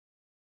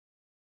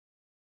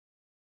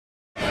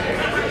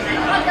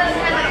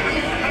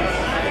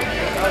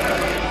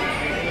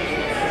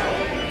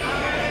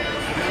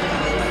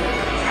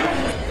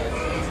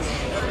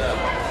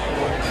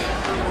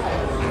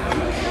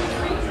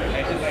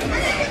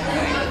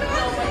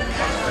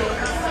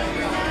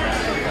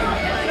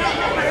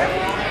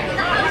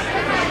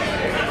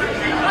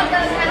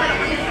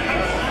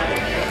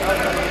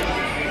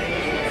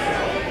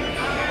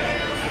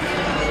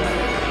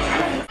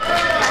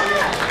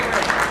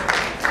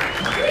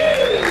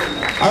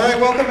All right,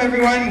 welcome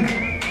everyone.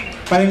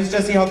 My name is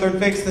Hawthorne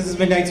Ficks. This is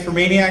MiDNiTES for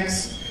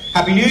MANiACS.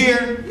 Happy New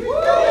Year!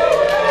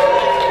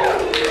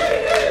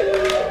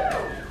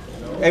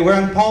 Hey, we're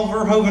on Paul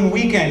Verhoeven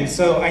weekend,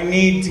 so I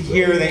need to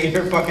hear that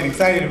you're fucking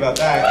excited about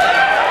that.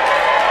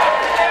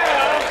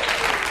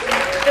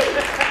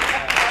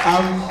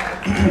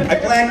 I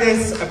planned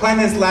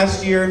this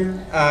last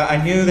year. I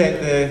knew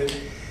that the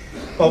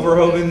Paul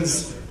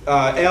Verhoeven's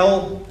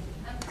Elle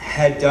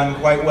had done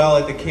quite well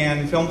at the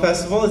Cannes Film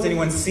Festival. Has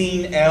anyone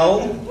seen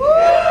Elle?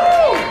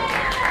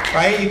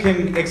 Right, you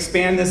can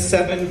expand this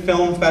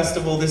 7-film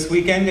festival this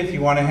weekend if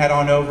you want to head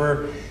on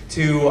over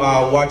to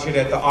watch it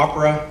at the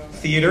Opera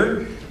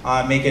Theatre.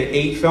 Make it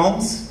 8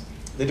 films.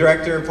 The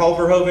director, Paul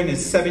Verhoeven,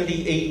 is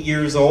 78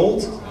 years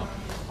old.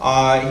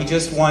 He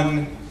just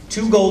won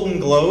 2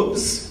 Golden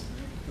Globes,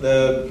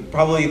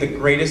 probably the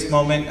greatest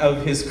moment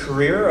of his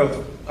career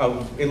of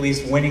at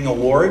least winning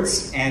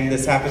awards, and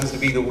this happens to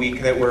be the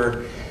week that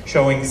we're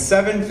showing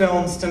 7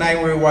 films.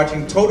 Tonight we're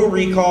watching Total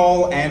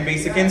Recall and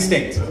Basic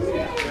Instinct.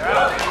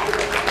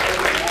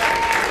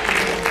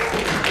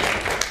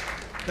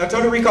 Now,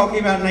 Total Recall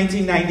came out in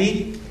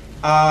 1990.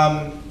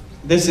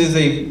 This is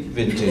a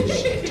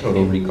vintage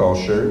Total Recall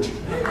shirt.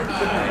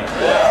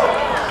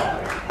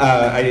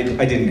 I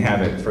didn't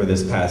have it for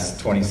this past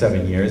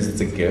 27 years.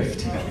 It's a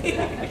gift.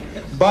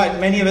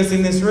 But many of us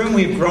in this room,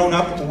 we've grown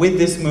up with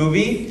this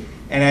movie,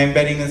 and I'm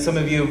betting that some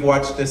of you have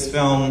watched this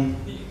film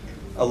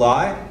a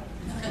lot.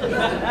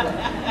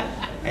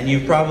 And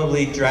you've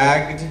probably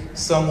dragged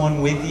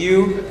someone with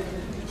you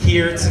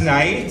here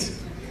tonight.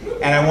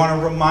 And I want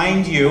to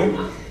remind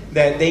you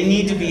that they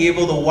need to be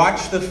able to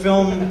watch the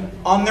film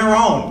on their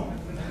own.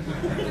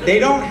 They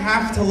don't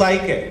have to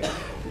like it.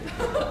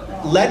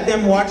 Let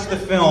them watch the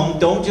film.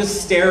 Don't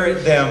just stare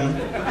at them,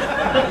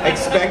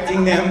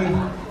 expecting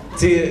them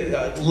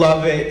to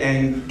love it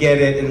and get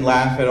it and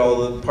laugh at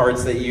all the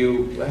parts that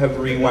you have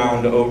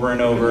rewound over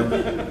and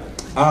over.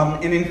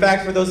 And in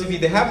fact, for those of you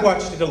that have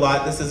watched it a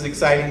lot, this is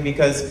exciting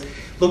because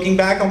looking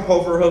back on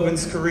Paul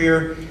Verhoeven's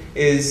career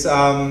is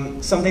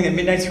something that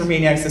MiDNiTES for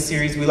MANiACS, the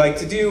series we like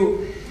to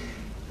do,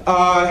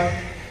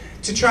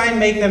 to try and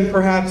make them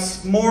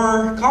perhaps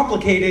more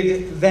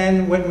complicated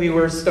than when we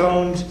were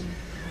stoned,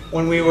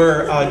 when we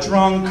were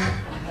drunk,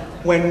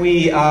 when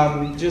we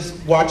just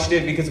watched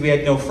it because we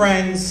had no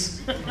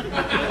friends.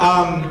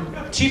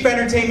 Cheap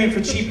entertainment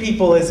for cheap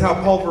people is how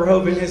Paul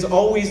Verhoeven has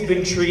always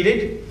been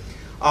treated.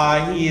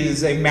 He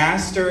is a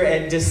master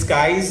at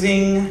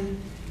disguising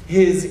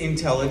his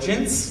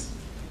intelligence.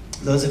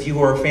 Those of you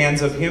who are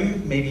fans of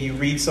him, maybe you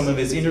read some of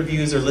his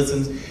interviews or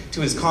listen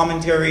to his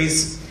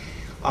commentaries.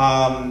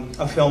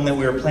 A film that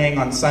we were playing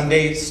on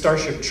Sunday,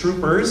 Starship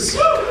Troopers.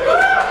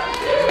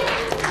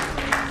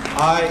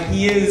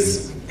 He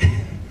is,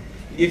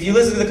 if you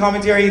listen to the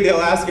commentary, they'll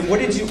ask him, what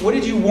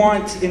did you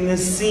want in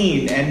this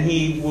scene? And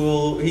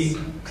he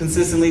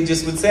consistently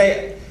just would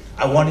say,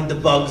 I wanted the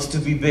bugs to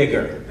be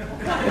bigger.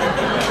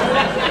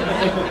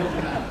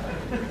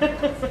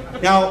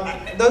 Now,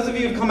 those of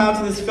you who've come out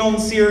to this film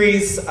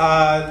series,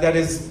 that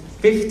is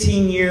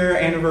 15-year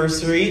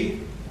anniversary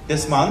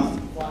this month.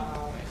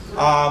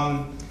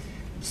 Wow.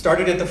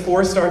 Started at the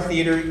 4-Star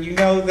Theater. You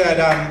know that,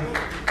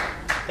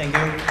 thank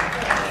you.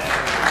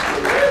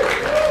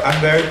 I'm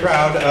very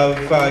proud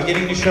of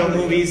getting to show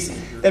movies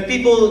that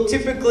people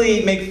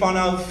typically make fun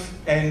of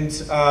and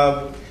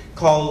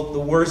call the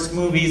worst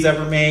movies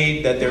ever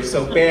made, that they're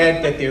so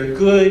bad that they're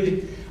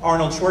good.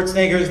 Arnold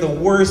Schwarzenegger is the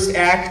worst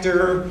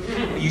actor.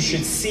 You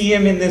should see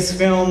him in this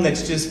film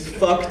that's just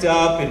fucked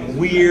up and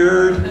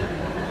weird.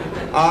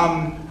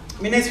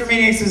 MiDNiTES for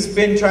MANiACS has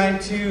been trying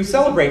to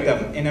celebrate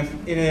them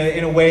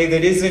in a way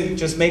that isn't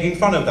just making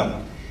fun of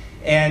them.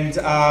 And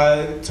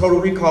Total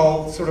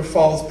Recall sort of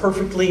falls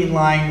perfectly in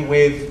line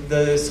with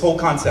this whole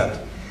concept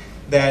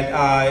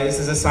that this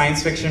is a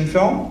science fiction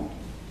film.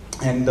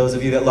 And those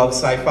of you that love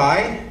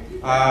sci-fi,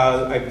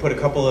 I put a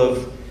couple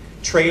of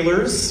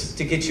trailers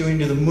to get you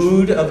into the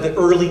mood of the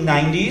early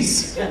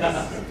 90s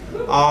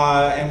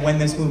and when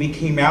this movie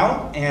came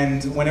out.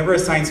 And whenever a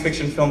science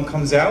fiction film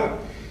comes out,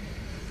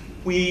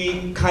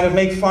 we kind of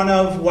make fun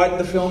of what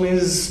the film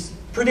is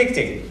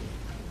predicting.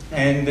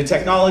 And the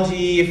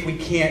technology, if we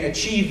can't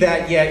achieve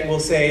that yet,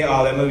 we'll say,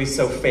 oh, that movie's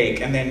so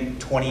fake. And then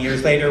 20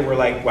 years later, we're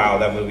like, wow,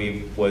 that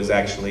movie was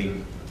actually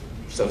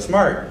so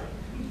smart.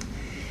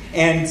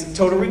 And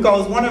Total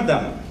Recall is one of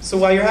them. So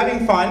while you're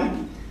having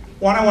fun,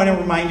 I want to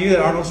remind you that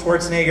Arnold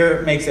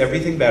Schwarzenegger makes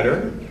everything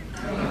better.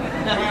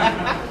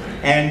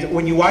 And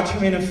when you watch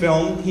him in a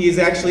film, he is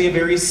actually a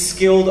very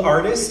skilled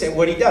artist at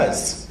what he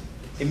does.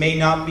 It may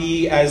not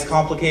be as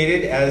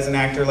complicated as an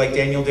actor like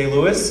Daniel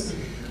Day-Lewis,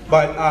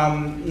 but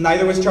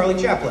neither was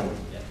Charlie Chaplin.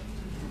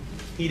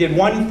 He did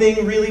one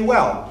thing really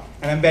well,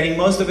 and I'm betting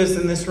most of us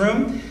in this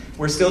room,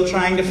 we're still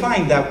trying to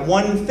find that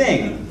one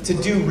thing to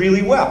do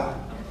really well.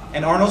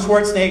 And Arnold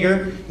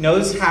Schwarzenegger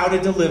knows how to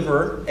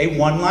deliver a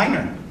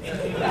one-liner.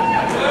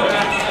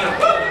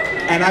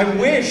 And I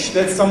wish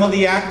that some of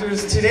the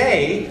actors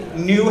today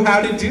knew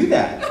how to do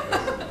that.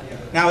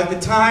 Now, at the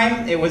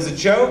time, it was a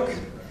joke.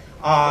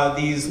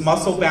 These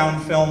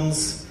muscle-bound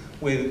films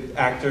with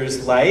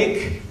actors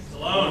like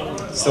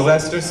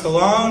Sylvester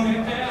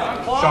Stallone,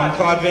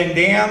 Jean-Claude Van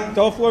Damme,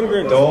 Dolph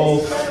Lundgren.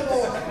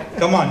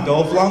 Come on,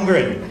 Dolph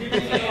Lundgren.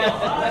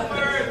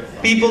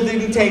 People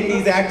didn't take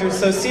these actors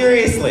so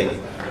seriously.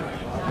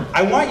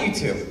 I want you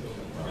to.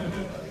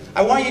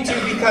 I want you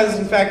to because,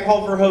 in fact,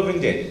 Paul Verhoeven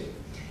did.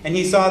 And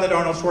he saw that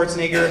Arnold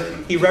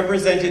Schwarzenegger, he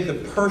represented the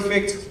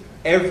perfect,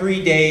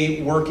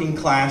 everyday, working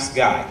class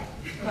guy.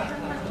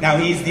 Now,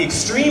 he's the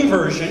extreme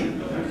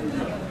version,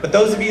 but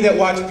those of you that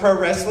watch pro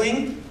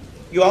wrestling,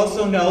 you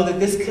also know that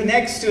this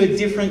connects to a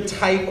different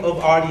type of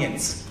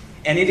audience.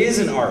 And it is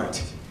an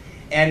art.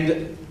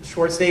 And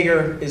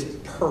Schwarzenegger is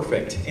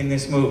perfect in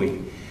this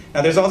movie.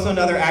 Now, there's also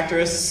another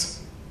actress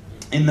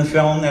in the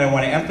film that I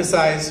want to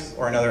emphasize,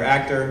 or another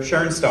actor,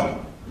 Sharon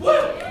Stone.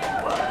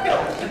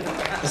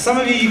 Some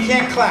of you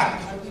can't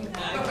clap.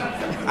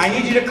 I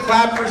need you to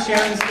clap for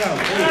Sharon Stone,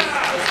 please.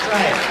 Let's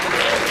try it.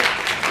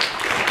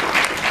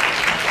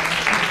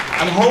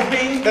 I'm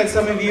hoping that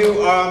some of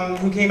you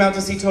who came out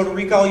to see Total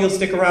Recall, you'll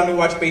stick around to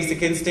watch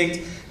Basic Instinct,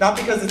 not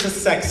because it's a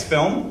sex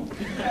film,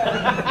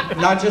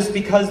 not just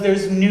because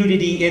there's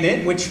nudity in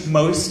it, which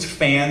most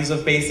fans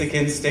of Basic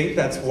Instinct,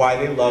 that's why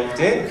they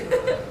loved it.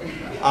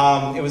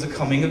 It was a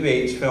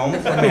coming-of-age film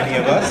for many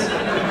of us.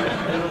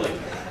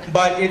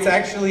 But it's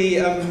actually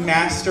a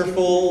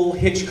masterful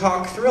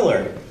Hitchcock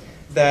thriller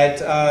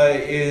that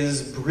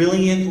is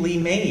brilliantly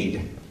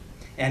made.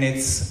 And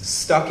it's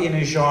stuck in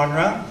a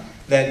genre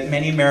that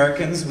many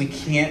Americans we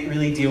can't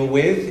really deal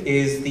with,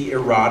 is the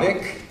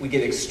erotic. We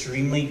get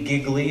extremely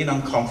giggly and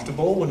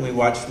uncomfortable when we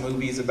watch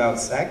movies about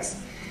sex.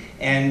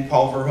 And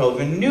Paul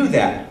Verhoeven knew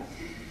that.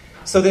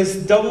 So this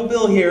double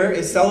bill here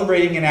is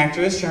celebrating an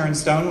actress, Sharon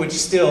Stone, which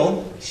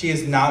still, she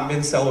has not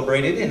been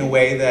celebrated in a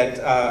way that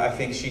I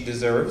think she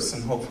deserves,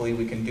 and hopefully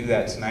we can do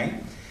that tonight.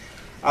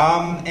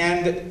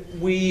 And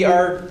we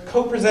are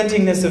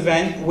co-presenting this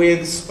event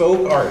with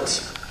Spoke Art.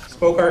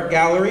 Spoke Art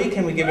Gallery,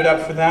 can we give it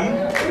up for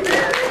them?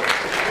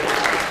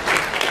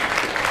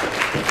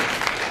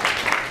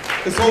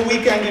 This whole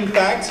weekend, in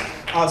fact,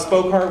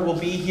 Spoke Art will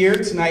be here.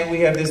 Tonight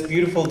we have this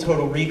beautiful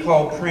Total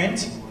Recall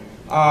print.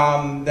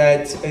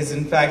 That is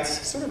in fact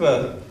sort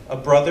of a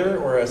brother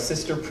or a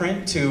sister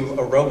print to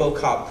a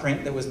RoboCop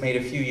print that was made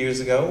a few years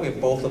ago. We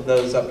have both of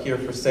those up here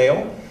for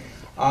sale.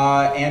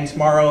 And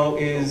tomorrow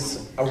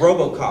is a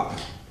RoboCop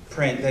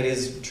print that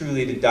is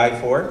truly to die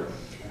for.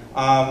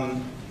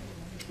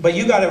 But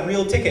you got a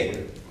real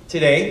ticket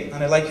today,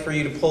 and I'd like for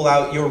you to pull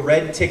out your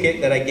red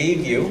ticket that I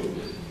gave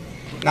you.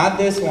 Not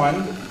this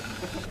one,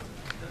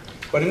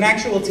 but an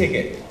actual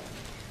ticket.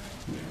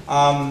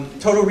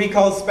 Total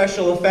Recall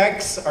special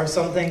effects are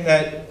something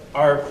that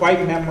are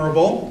quite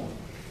memorable,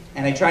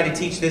 and I try to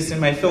teach this in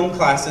my film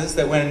classes,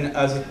 that when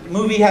a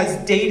movie has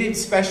dated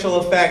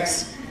special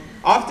effects,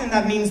 often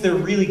that means they're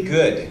really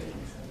good.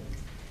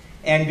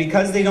 And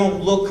because they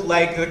don't look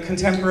like the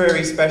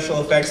contemporary special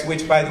effects,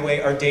 which by the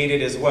way are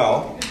dated as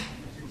well,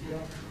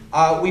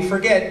 we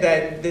forget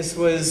that this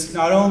was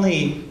not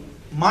only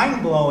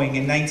mind-blowing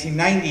in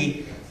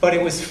 1990, but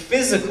it was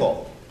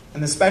physical.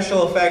 And the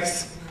special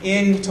effects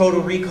in Total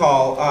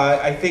Recall,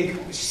 I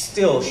think,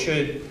 still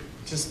should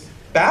just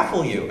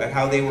baffle you at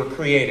how they were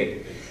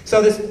created.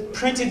 So this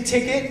printed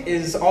ticket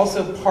is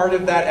also part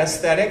of that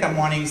aesthetic. I'm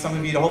wanting some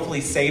of you to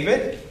hopefully save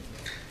it.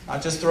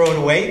 Not just throw it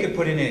away. You could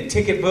put it in a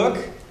ticket book.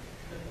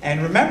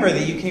 And remember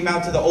that you came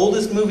out to the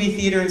oldest movie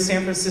theater in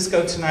San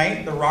Francisco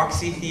tonight, the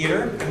Roxie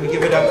Theatre. And we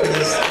give it up for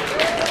this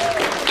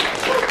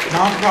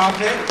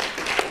nonprofit.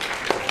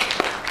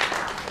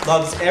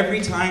 Loves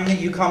every time that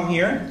you come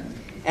here.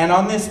 And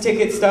on this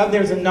ticket stub,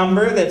 there's a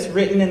number that's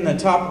written in the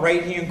top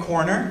right-hand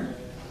corner.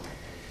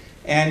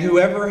 And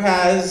whoever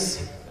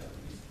has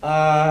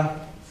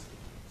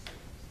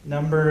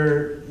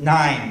number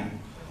 9.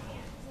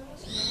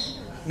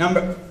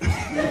 Number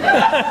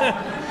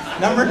 9.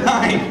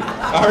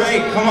 All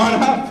right, come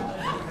on up.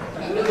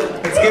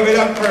 Let's give it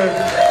up for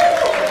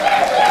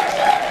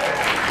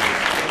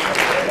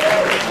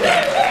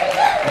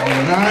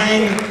number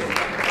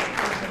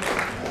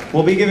 9.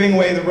 We'll be giving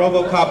away the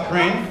RoboCop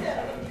print.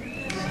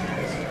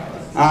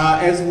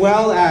 As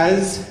well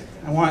as,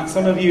 I want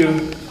some of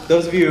you,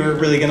 those of you who are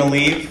really going to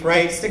leave,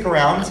 right, stick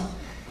around,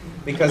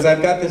 because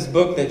I've got this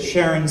book that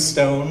Sharon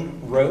Stone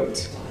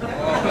wrote.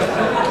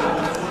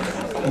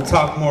 We'll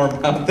talk more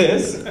about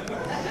this.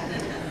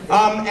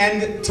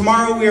 And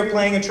tomorrow we are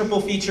playing a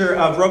triple feature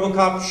of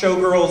RoboCop,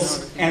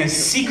 Showgirls, and a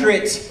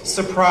secret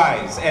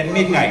surprise at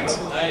midnight.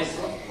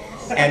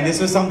 And this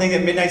was something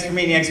that MiDNiTES for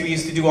MANiACS we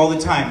used to do all the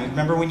time.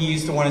 Remember when you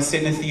used to want to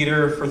sit in a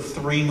theater for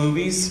 3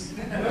 movies?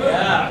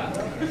 Yeah.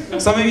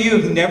 Some of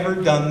you have never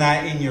done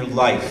that in your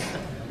life.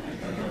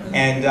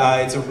 And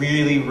it's a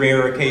really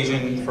rare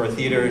occasion for a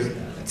theater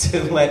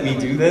to let me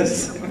do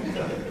this.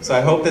 So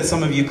I hope that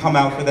some of you come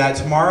out for that.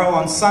 Tomorrow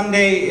on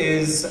Sunday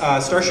is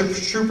Starship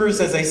Troopers,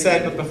 as I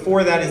said, but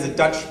before that is a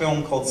Dutch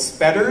film called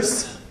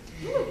Spetters.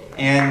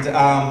 And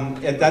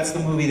that's the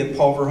movie that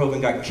Paul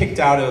Verhoeven got kicked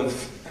out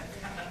of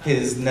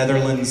his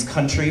Netherlands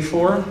country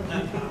for.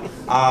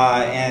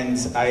 And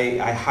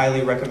I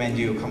highly recommend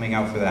you coming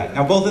out for that.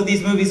 Now, both of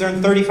these movies are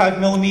in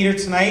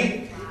 35mm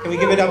tonight. Can we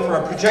give it up for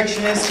our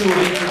projectionist who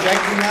will be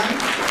projecting them?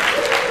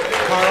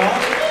 Carl.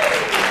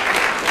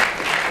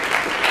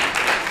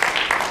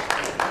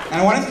 And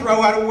I want to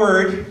throw out a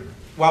word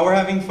while we're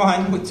having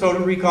fun with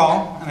Total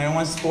Recall, and I don't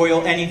want to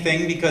spoil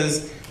anything,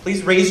 because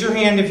please raise your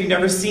hand if you've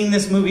never seen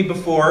this movie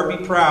before.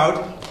 Be proud.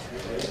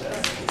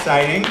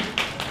 Exciting.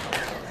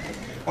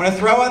 I want to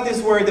throw out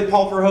this word that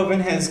Paul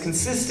Verhoeven has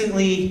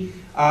consistently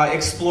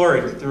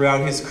explored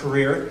throughout his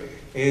career,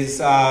 is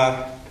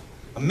a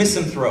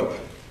misanthrope.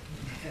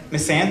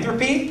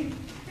 Misanthropy?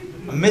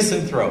 A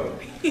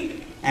misanthrope.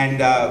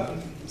 And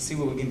see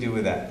what we can do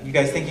with that. You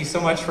guys, thank you so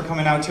much for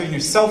coming out. Turn your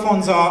cell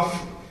phones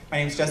off. My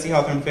name's Jesse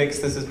Hawthorne Ficks.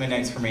 This is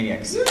MiDNiTES for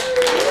MANiACS.